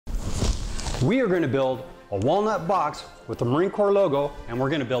We are going to build a walnut box with the Marine Corps logo, and we're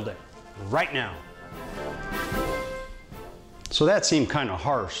going to build it right now. So that seemed kind of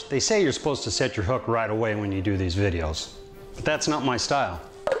harsh. They say you're supposed to set your hook right away when you do these videos, but that's not my style.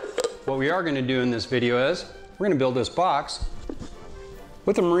 What we are going to do in this video is we're going to build this box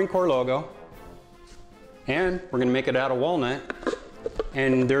with the Marine Corps logo, and we're going to make it out of walnut.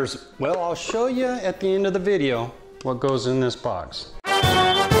 And well, I'll show you at the end of the video what goes in this box.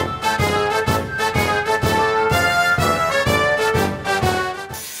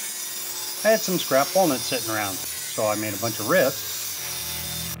 I had some scrap walnuts sitting around, so I made a bunch of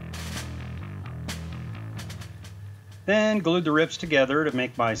rips. Then glued the rips together to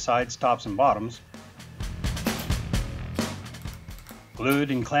make my sides, tops, and bottoms.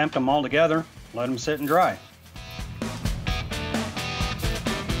 Glued and clamped them all together, let them sit and dry.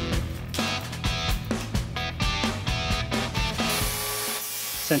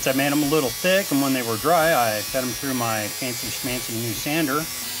 Since I made them a little thick, and when they were dry, I fed them through my fancy schmancy new sander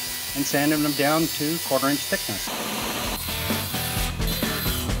and sanded them down to 1/4 inch thickness.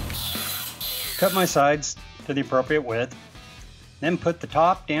 Cut my sides to the appropriate width, then put the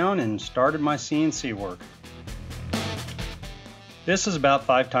top down and started my CNC work. This is about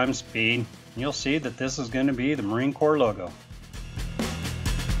 5 times speed. You'll see that this is going to be the Marine Corps logo.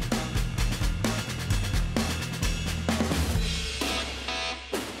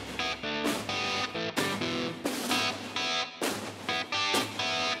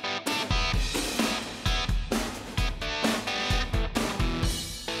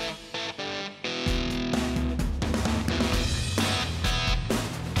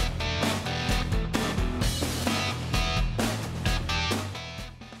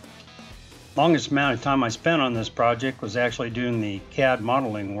 Longest amount of time I spent on this project was actually doing the CAD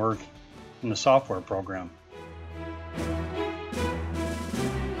modeling work in the software program.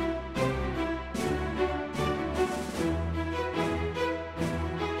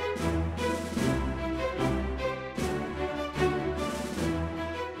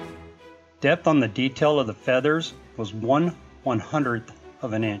 Depth on the detail of the feathers was 1/100th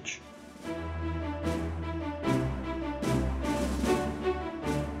of an inch.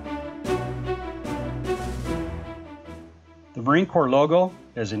 The Marine Corps logo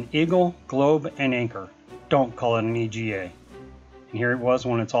is an eagle, globe, and anchor. Don't call it an EGA. And here it was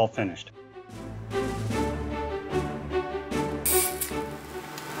when it's all finished. I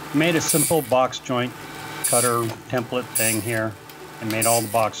made a simple box joint cutter template thing here and made all the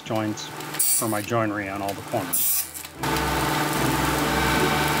box joints for my joinery on all the corners.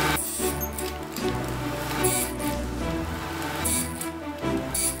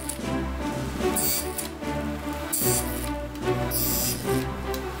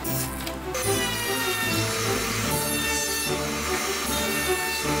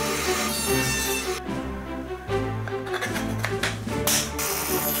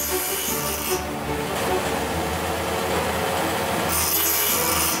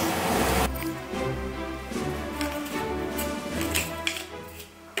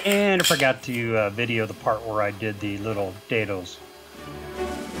 And I forgot to video the part where I did the little dados.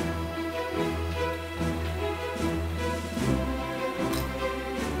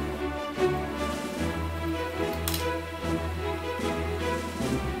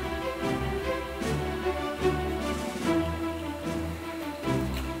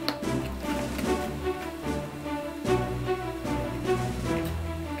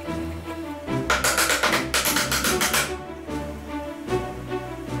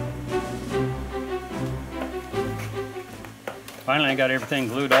 Finally, I got everything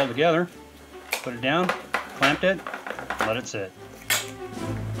glued all together. Put it down, clamped it, let it sit.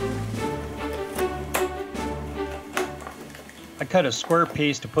 I cut a square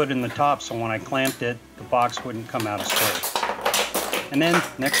piece to put in the top so when I clamped it, the box wouldn't come out of square. And then,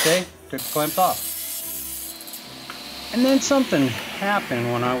 next day, took the clamp off. And then something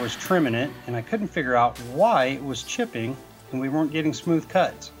happened when I was trimming it, and I couldn't figure out why it was chipping and we weren't getting smooth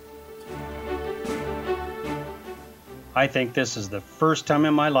cuts. I think this is the first time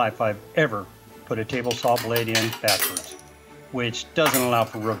in my life I've ever put a table saw blade in backwards, which doesn't allow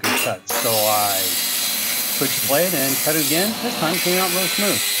for real good cuts. So I switched the blade and cut it again. This time it came out real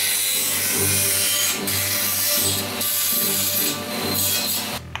smooth.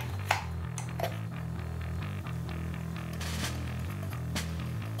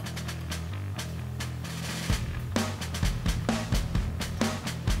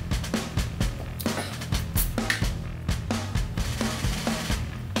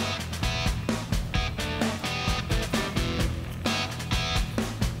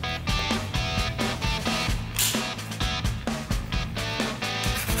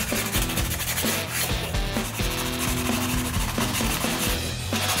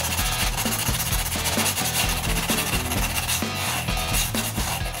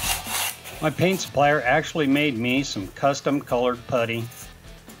 My paint supplier actually made me some custom colored putty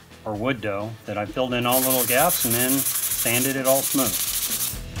or wood dough that I filled in all the little gaps and then sanded it all smooth.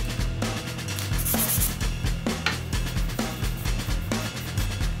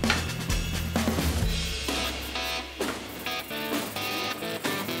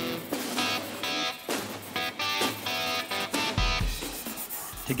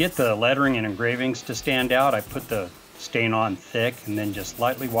 To get the lettering and engravings to stand out, I put the stain on thick and then just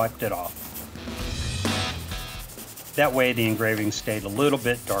lightly wiped it off. That way the engraving stayed a little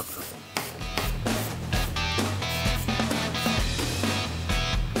bit darker.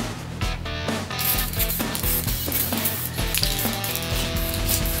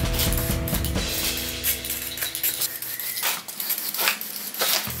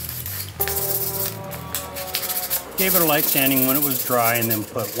 Gave it a light sanding when it was dry and then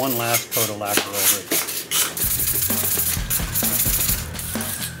put one last coat of lacquer over it.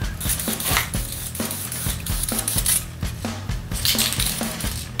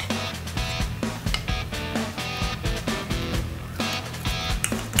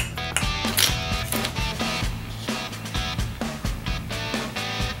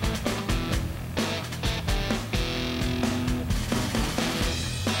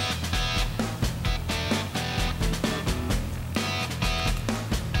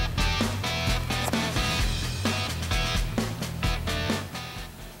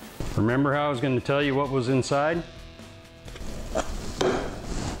 Remember how I was going to tell you what was inside?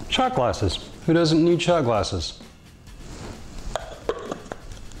 Shot glasses. Who doesn't need shot glasses?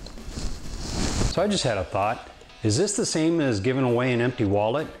 So I just had a thought. Is this the same as giving away an empty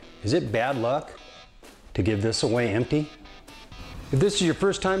wallet? Is it bad luck to give this away empty? If this is your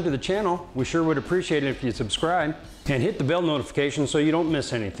first time to the channel, we sure would appreciate it if you subscribe and hit the bell notification so you don't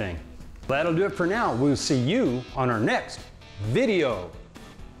miss anything. That'll do it for now. We'll see you on our next video.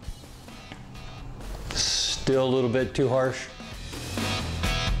 Still a little bit too harsh?